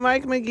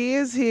Mike McGee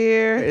is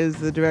here, is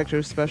the Director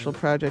of Special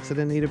Projects at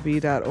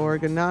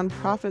AnitaB.org, a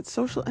nonprofit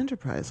social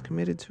enterprise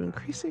committed to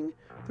increasing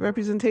the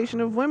representation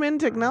of women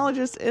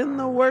technologists in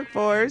the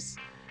workforce.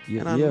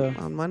 And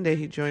on Monday,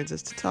 he joins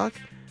us to talk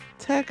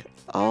tech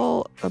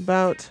all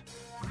about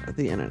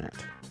the internet.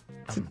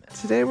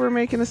 Today, we're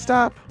making a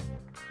stop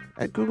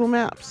at Google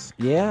Maps.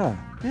 Yeah,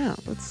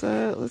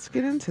 let's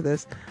get into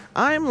this.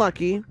 I'm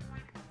lucky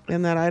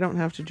in that I don't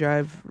have to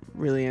drive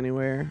really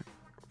anywhere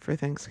for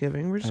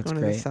Thanksgiving. We're just going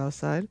to the South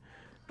Side.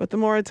 But the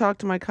more I talk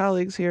to my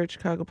colleagues here at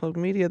Chicago Public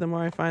Media, the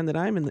more I find that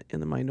I'm in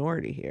the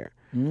minority here.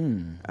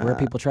 Where are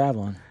people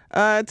traveling?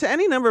 To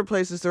any number of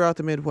places throughout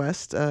the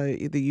Midwest,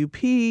 the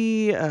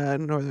UP,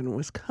 northern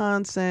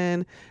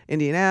Wisconsin,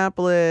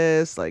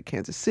 Indianapolis, like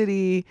Kansas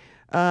City.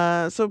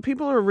 So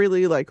people are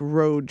really like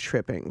road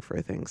tripping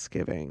for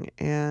Thanksgiving.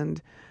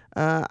 And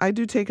I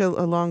do take a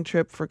long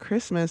trip for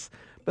Christmas,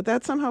 but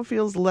that somehow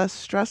feels less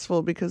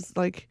stressful because,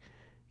 like,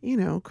 you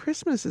know,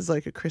 Christmas is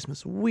like a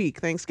Christmas week.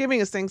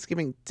 Thanksgiving is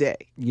Thanksgiving Day.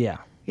 Yeah.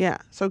 Yeah.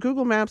 So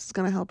Google Maps is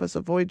going to help us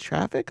avoid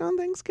traffic on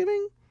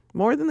Thanksgiving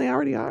more than they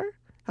already are.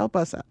 Help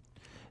us out.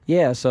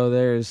 Yeah. So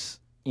there's,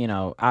 you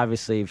know,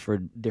 obviously for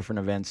different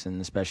events and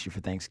especially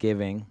for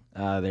Thanksgiving,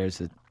 there's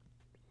a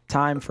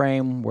time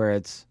frame where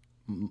it's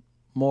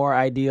more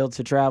ideal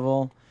to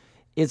travel.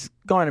 It's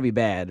going to be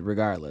bad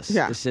regardless.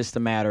 Yeah. It's just a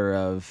matter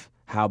of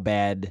how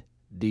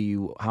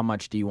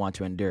much do you want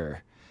to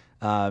endure?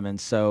 And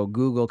so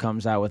Google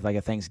comes out with like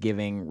a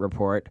Thanksgiving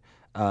report,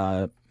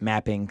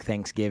 mapping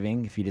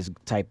Thanksgiving. If you just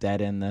type that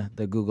in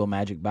the Google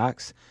Magic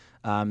Box,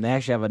 they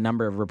actually have a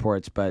number of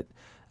reports, but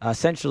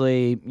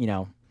essentially, you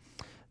know,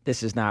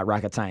 this is not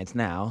rocket science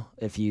now.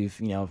 If you've,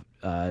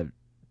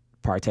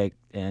 partake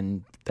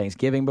in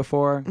Thanksgiving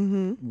before,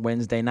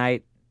 Wednesday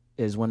night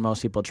is when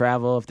most people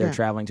travel if they're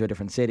traveling to a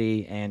different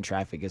city and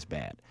traffic is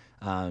bad.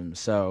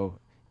 So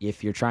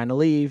if you're trying to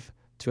leave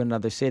to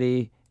another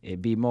city, it'd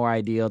be more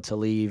ideal to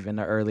leave in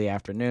the early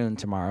afternoon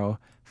tomorrow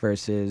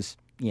versus,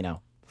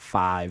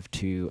 5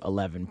 to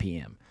 11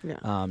 p.m.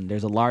 Yeah.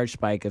 There's a large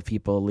spike of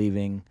people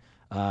leaving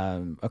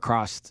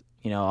across,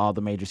 all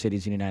the major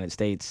cities in the United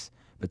States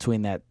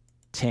between that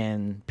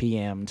 10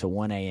 p.m. to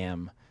 1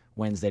 a.m.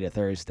 Wednesday to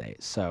Thursday.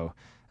 So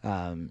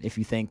if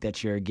you think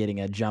that you're getting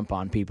a jump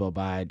on people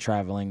by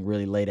traveling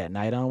really late at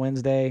night on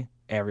Wednesday,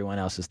 everyone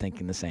else is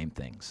thinking the same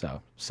thing.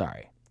 So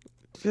sorry.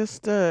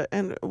 Just,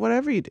 and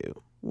whatever you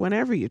do,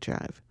 whenever you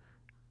drive,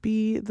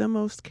 be the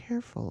most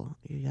careful,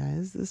 you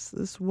guys.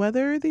 This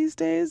weather these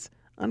days,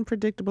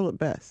 unpredictable at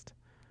best.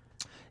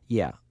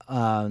 Yeah.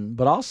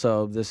 But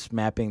also this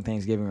mapping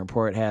Thanksgiving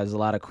report has a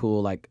lot of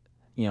cool,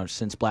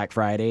 since Black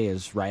Friday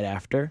is right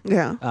after.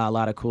 Yeah. A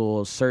lot of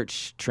cool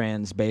search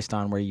trends based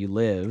on where you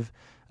live.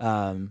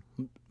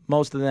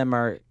 Most of them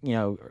are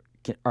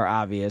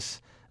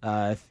obvious.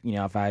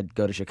 If I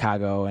go to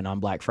Chicago and on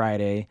Black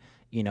Friday,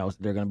 there are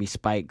going to be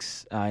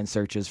spikes in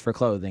searches for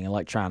clothing,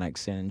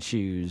 electronics, and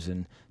shoes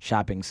and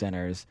shopping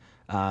centers.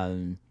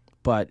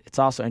 But it's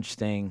also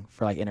interesting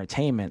for like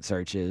entertainment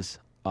searches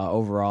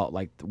overall,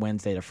 like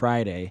Wednesday to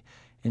Friday.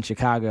 In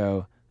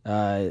Chicago,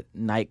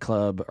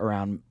 nightclub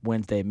around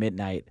Wednesday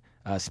midnight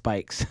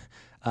spikes,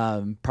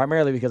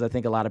 primarily because I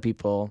think a lot of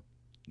people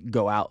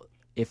go out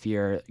if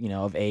you're,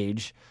 of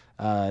age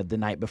the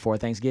night before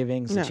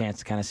Thanksgiving. It's a chance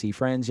to kind of see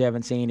friends you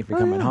haven't seen if you're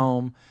coming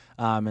home.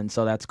 And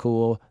so that's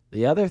cool.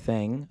 The other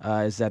thing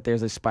is that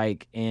there's a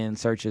spike in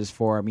searches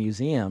for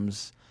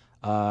museums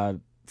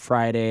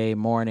Friday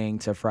morning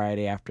to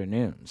Friday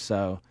afternoon.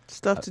 So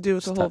stuff to do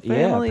with the whole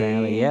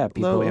family. Yeah, apparently,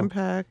 people low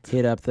impact.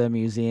 Hit up the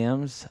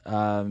museums.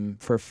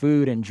 For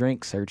food and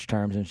drink search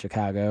terms in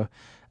Chicago,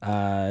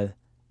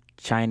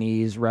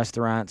 Chinese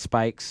restaurant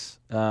spikes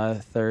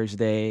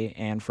Thursday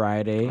and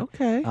Friday.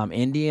 Okay.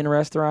 Indian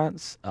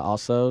restaurants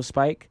also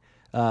spike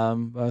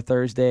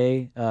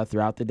Thursday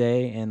throughout the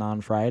day and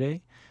on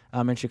Friday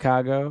in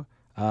Chicago.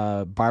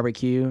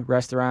 Barbecue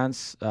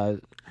restaurants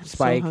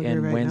spike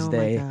and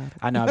Wednesday. Oh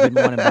I know, I've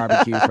been wanting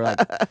barbecue for like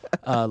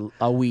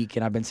a week,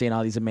 and I've been seeing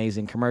all these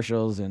amazing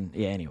commercials. And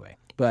anyway.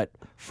 But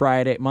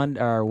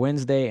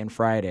Wednesday and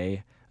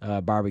Friday,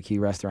 barbecue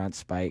restaurants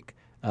spike,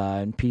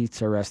 and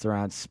pizza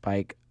restaurants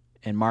spike,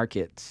 and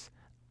markets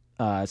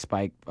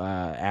spike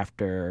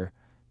after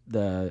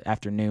the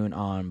afternoon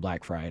on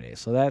Black Friday.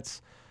 So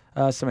that's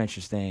some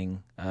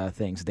interesting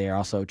things there.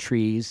 Also,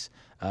 trees,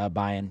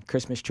 buying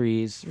Christmas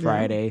trees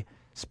Friday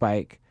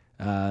spike,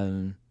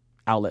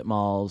 outlet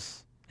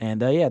malls, and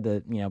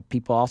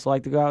people also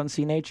like to go out and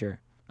see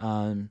nature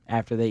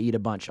after they eat a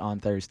bunch on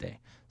Thursday.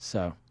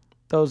 So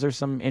those are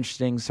some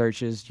interesting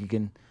searches. You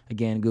can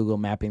again Google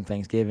mapping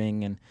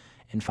Thanksgiving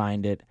and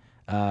find it.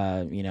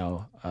 On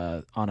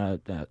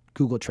a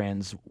Google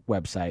Trends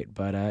website,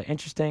 but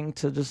interesting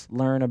to just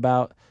learn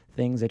about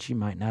things that you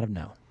might not have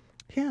known.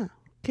 Yeah,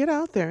 get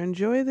out there,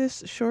 enjoy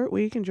this short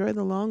week, enjoy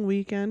the long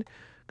weekend,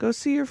 go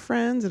see your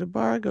friends at a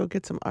bar, go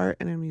get some art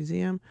in a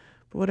museum,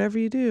 but whatever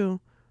you do,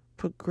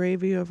 put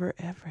gravy over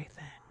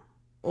everything.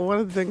 Well, one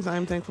of the things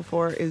I'm thankful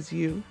for is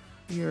you.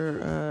 You're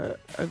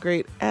a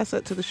great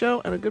asset to the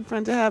show and a good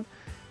friend to have,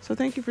 so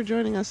thank you for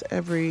joining us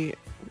every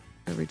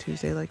every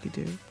Tuesday like you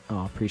do.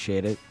 Oh,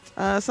 appreciate it.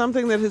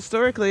 Something that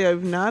historically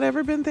I've not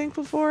ever been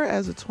thankful for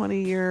as a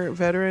 20-year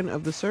veteran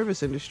of the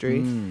service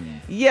industry.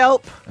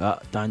 Yelp.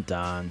 Dun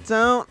dun.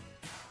 Don't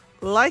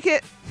like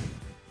it.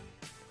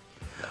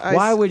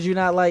 Why would you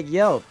not like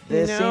Yelp?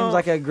 It seems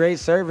like a great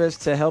service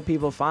to help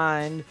people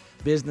find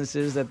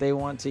businesses that they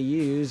want to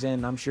use,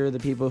 and I'm sure the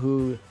people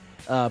who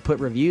put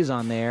reviews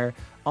on there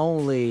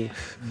only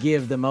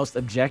give the most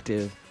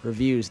objective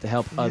reviews to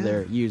help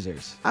other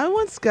users. I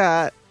once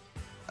got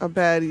a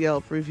bad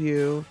Yelp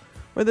review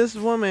where this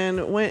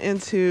woman went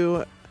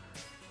into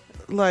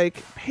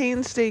like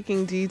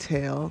painstaking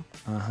detail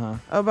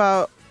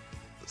about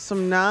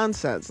some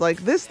nonsense.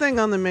 Like, this thing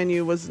on the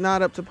menu was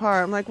not up to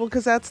par. I'm like, well,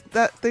 because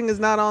that thing is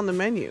not on the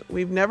menu.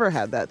 We've never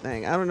had that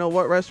thing. I don't know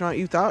what restaurant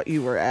you thought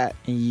you were at.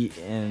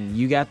 And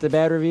you got the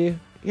bad review?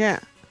 Yeah.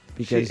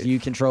 Because you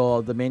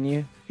control the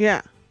menu?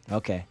 Yeah.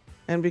 Okay.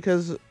 And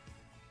because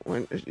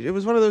when it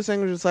was one of those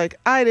things where it's like,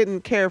 I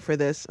didn't care for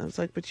this. I was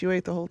like, but you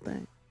ate the whole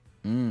thing.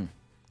 And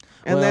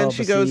then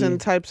she goes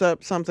and types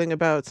up something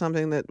about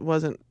something that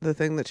wasn't the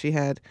thing that she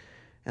had.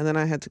 And then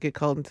I had to get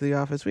called into the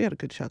office. We had a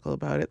good chuckle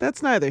about it.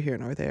 That's neither here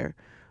nor there.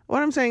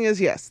 What I'm saying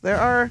is, yes, there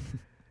are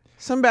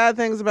some bad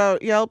things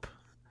about Yelp.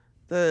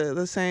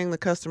 The saying the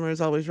customer is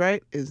always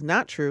right is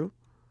not true.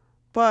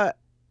 But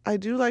I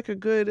do like a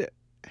good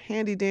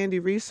handy dandy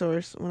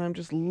resource when I'm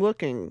just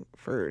looking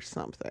for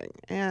something.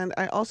 And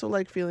I also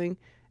like feeling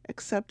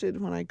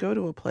accepted when I go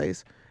to a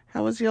place.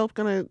 How is Yelp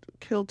going to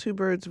kill two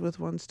birds with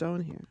one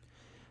stone here?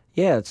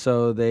 Yeah,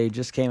 so they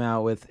just came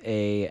out with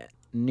a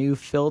new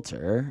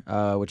filter,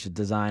 which is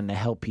designed to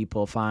help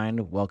people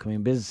find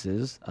welcoming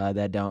businesses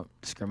that don't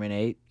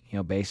discriminate,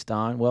 based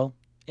on, well,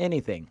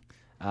 anything.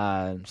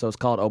 So it's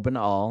called Open to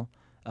All.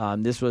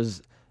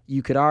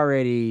 You could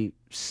already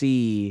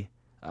see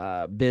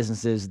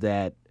businesses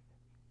that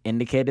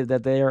indicated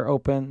that they are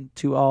open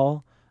to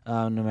all,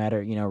 no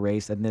matter,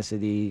 race,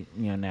 ethnicity,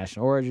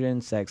 national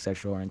origin, sex,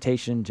 sexual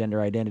orientation, gender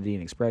identity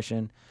and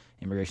expression,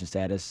 immigration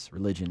status,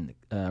 religion,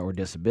 or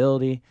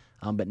disability.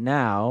 But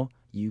now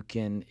you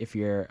can, if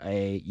you're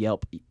a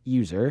Yelp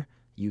user,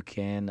 you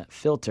can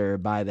filter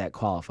by that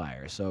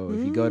qualifier. So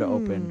if you go to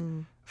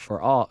Open for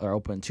All or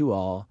Open to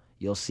All,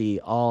 you'll see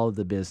all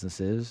the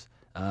businesses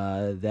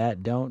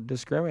that don't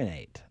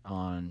discriminate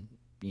on,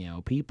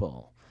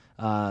 people.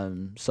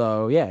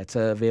 So yeah, it's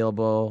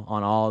available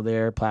on all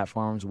their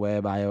platforms: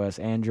 web,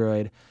 iOS,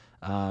 Android.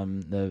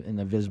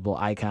 The visible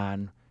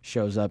icon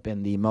shows up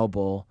in the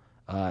mobile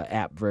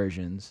app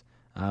versions.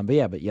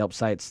 But Yelp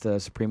cites the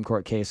Supreme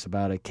Court case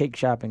about a cake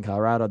shop in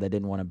Colorado that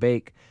didn't want to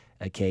bake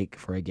a cake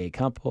for a gay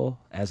couple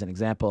as an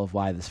example of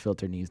why this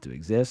filter needs to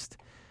exist.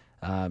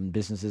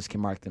 Businesses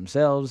can mark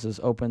themselves as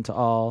open to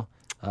all.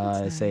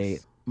 Nice. Say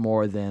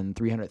more than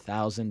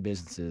 300,000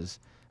 businesses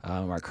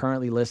are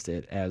currently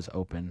listed as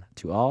open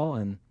to all,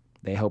 and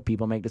they hope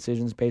people make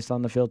decisions based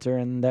on the filter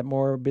and that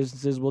more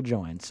businesses will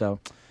join. So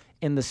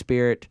in the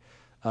spirit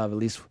of at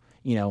least,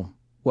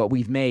 what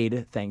we've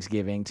made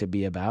Thanksgiving to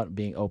be about,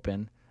 being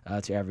open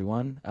to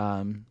everyone,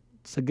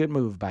 it's a good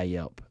move by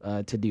Yelp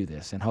to do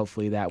this, and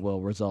hopefully that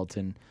will result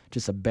in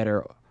just a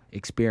better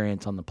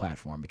experience on the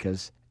platform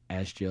because,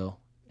 as you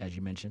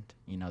mentioned,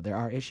 there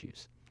are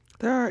issues.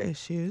 There are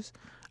issues.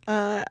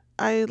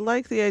 I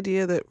like the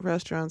idea that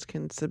restaurants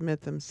can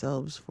submit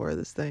themselves for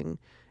this thing,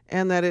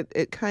 and that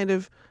it kind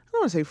of, I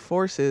don't want to say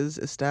forces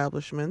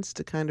establishments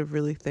to kind of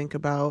really think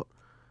about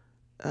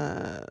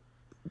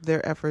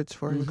their efforts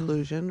for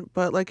inclusion.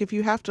 But like, if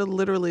you have to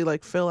literally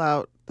like fill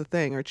out the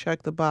thing or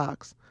check the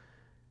box,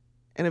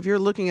 and if you're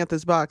looking at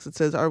this box that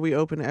says, "Are we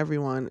open to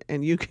everyone?"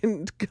 and you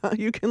can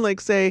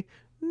like say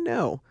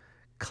no,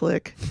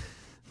 click,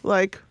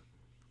 like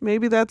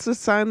maybe that's a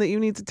sign that you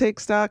need to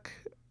take stock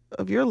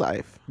of your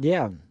life.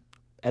 Yeah.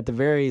 At the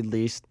very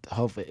least,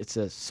 hopefully it's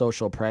a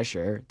social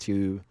pressure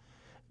to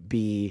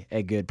be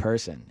a good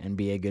person and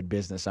be a good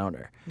business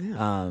owner.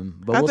 Yeah.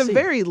 But at the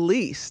very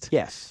least,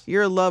 yes,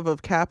 your love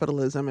of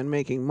capitalism and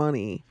making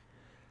money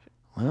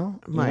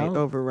might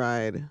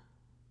override.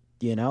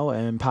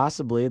 And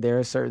possibly there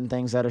are certain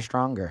things that are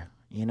stronger.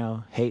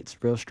 Hate's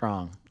real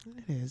strong.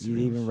 It is. You'd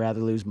even rather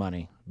lose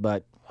money.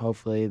 But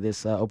hopefully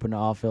this open to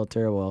all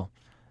filter will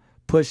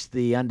push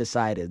the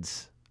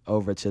undecideds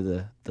over to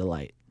the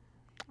light.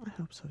 I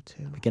hope so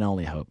too. We can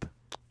only hope.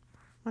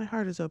 My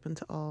heart is open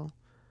to all.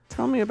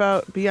 Tell me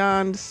about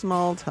Beyond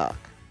Small Talk.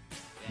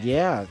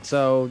 Yeah,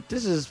 so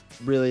this is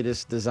really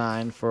just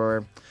designed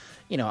for,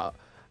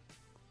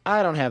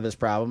 I don't have this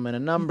problem, and a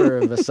number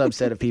of a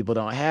subset of people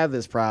don't have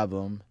this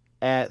problem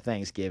at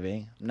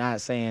Thanksgiving. I'm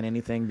not saying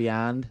anything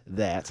beyond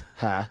that,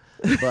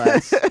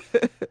 but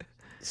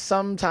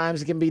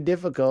sometimes it can be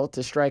difficult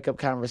to strike up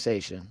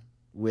conversation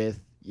with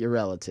your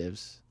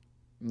relatives,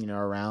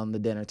 around the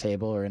dinner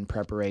table or in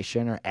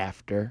preparation or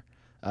after,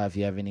 if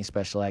you have any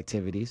special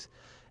activities.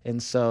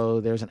 And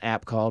so there's an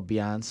app called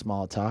Beyond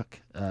Small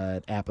Talk,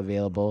 an app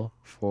available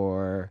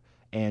for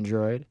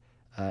Android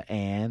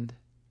and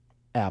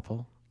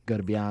Apple. Go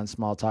to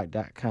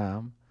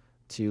beyondsmalltalk.com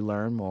to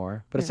learn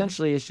more. But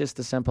essentially, it's just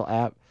a simple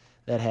app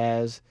that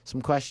has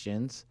some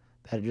questions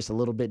that are just a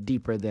little bit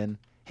deeper than,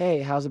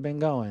 hey, how's it been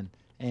going?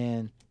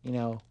 And,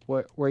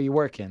 where are you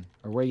working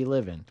or where you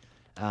living?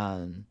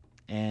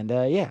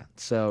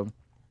 So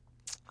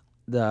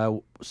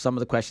some of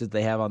the questions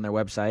they have on their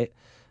website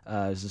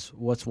is just,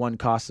 what's one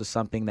cost of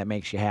something that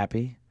makes you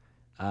happy?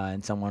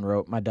 And someone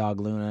wrote, my dog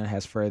Luna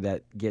has fur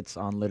that gets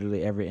on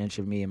literally every inch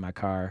of me in my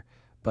car,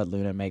 but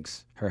Luna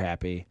makes her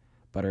happy,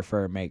 but her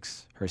fur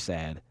makes her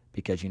sad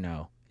because,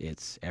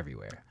 it's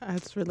everywhere.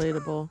 That's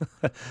relatable.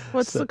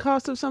 What's the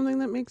cost of something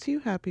that makes you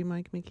happy,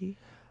 Mike McGee?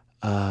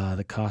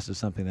 The cost of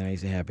something that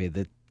makes me happy.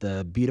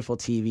 The beautiful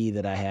TV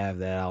that I have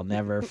that I'll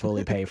never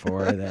fully pay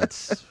for.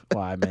 That's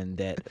why I'm in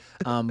debt.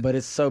 But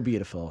it's so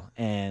beautiful.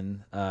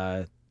 And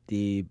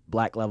the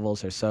black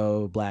levels are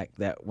so black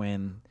that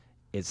when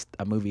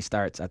a movie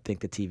starts, I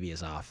think the TV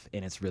is off.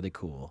 And it's really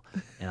cool.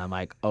 And I'm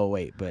like, oh,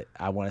 wait, but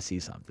I want to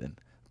see something.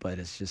 But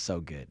it's just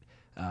so good.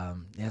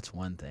 That's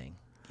one thing.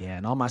 Yeah,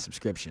 and all my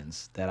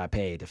subscriptions that I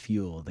pay to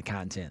fuel the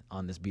content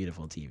on this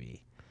beautiful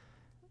TV.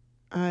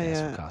 That's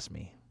what cost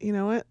me. You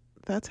know what?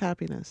 That's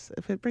happiness.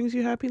 If it brings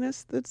you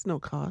happiness, that's no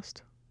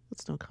cost.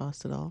 That's no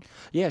cost at all.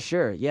 Yeah,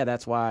 sure. Yeah,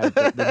 that's why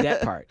the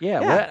debt part.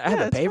 Yeah, I had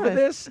to pay for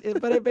this,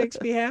 but it makes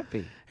me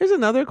happy. Here's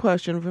another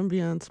question from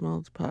Beyond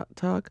Small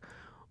Talk.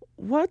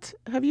 What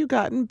have you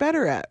gotten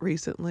better at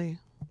recently?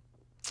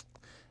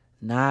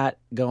 Not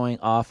going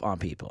off on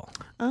people.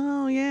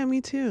 Oh, yeah,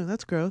 me too.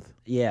 That's growth.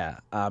 Yeah,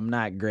 I'm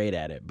not great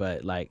at it,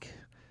 but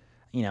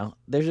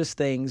there's just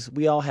things,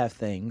 we all have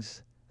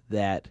things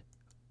that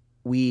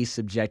we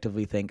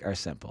subjectively think are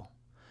simple.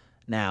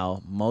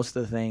 Now, most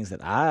of the things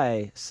that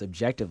I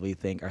subjectively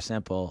think are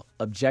simple,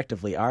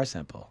 objectively are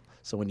simple.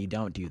 So when you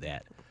don't do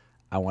that,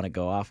 I want to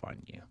go off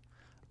on you.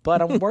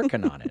 But I'm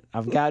working on it.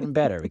 I've gotten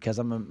better because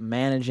I'm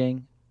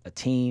managing a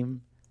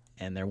team,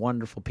 and they're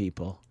wonderful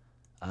people.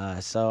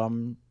 So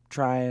I'm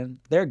trying.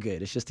 They're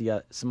good. It's just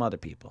some other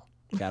people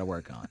got to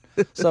work on.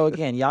 So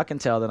again, y'all can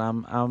tell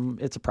that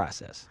it's a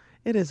process.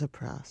 It is a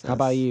process. How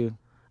about you?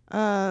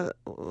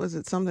 Was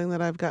it something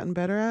that I've gotten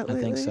better at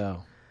lately? I think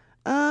so.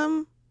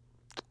 I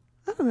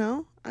don't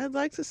know. I'd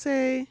like to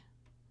say,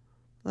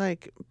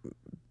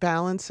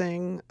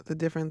 balancing the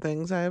different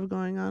things I have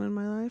going on in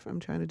my life. I'm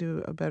trying to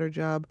do a better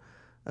job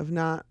of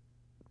not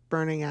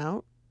burning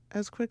out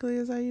as quickly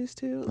as I used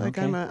to.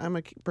 Okay. I'm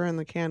a burn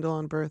the candle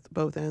on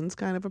both ends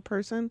kind of a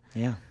person.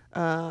 Yeah.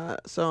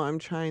 So I'm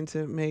trying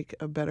to make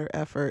a better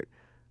effort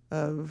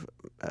of,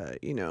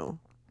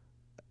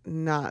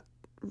 not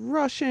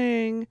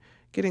rushing,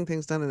 getting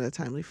things done in a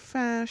timely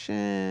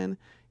fashion,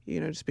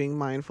 just being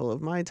mindful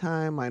of my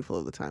time, mindful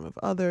of the time of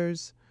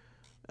others.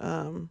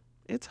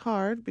 It's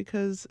hard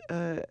because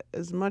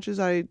as much as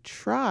I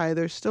try,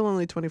 there's still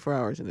only 24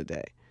 hours in a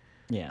day.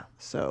 Yeah.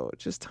 So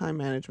just time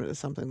management is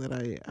something that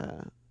I,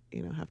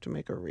 have to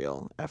make a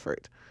real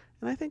effort.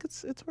 And I think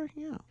it's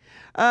working out.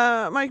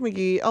 Mike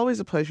McGee, always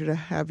a pleasure to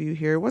have you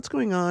here. What's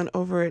going on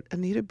over at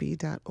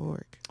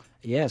AnitaB.org?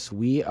 Yes,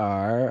 we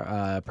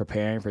are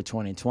preparing for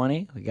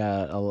 2020. We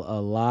got a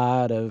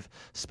lot of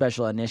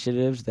special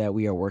initiatives that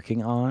we are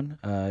working on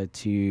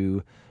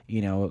to,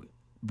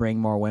 bring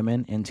more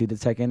women into the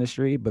tech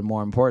industry. But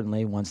more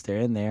importantly, once they're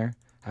in there,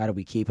 how do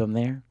we keep them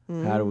there?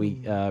 How do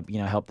we,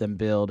 help them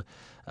build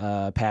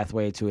a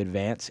pathway to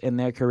advance in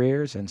their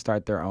careers and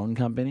start their own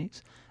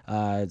companies?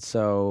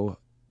 So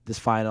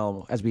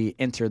as we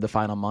enter the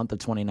final month of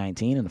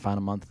 2019 and the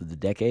final month of the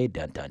decade,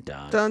 dun, dun,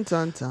 dun. Dun,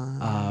 dun,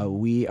 dun.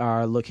 We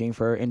are looking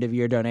for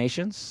end-of-year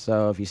donations.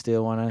 So if you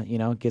still want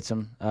to, get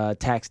some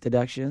tax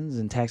deductions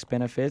and tax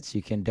benefits,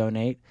 you can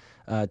donate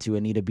to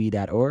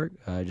AnitaB.org.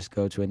 Just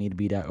go to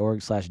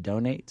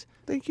AnitaB.org/donate.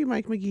 Thank you,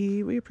 Mike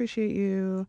McGee. We appreciate you.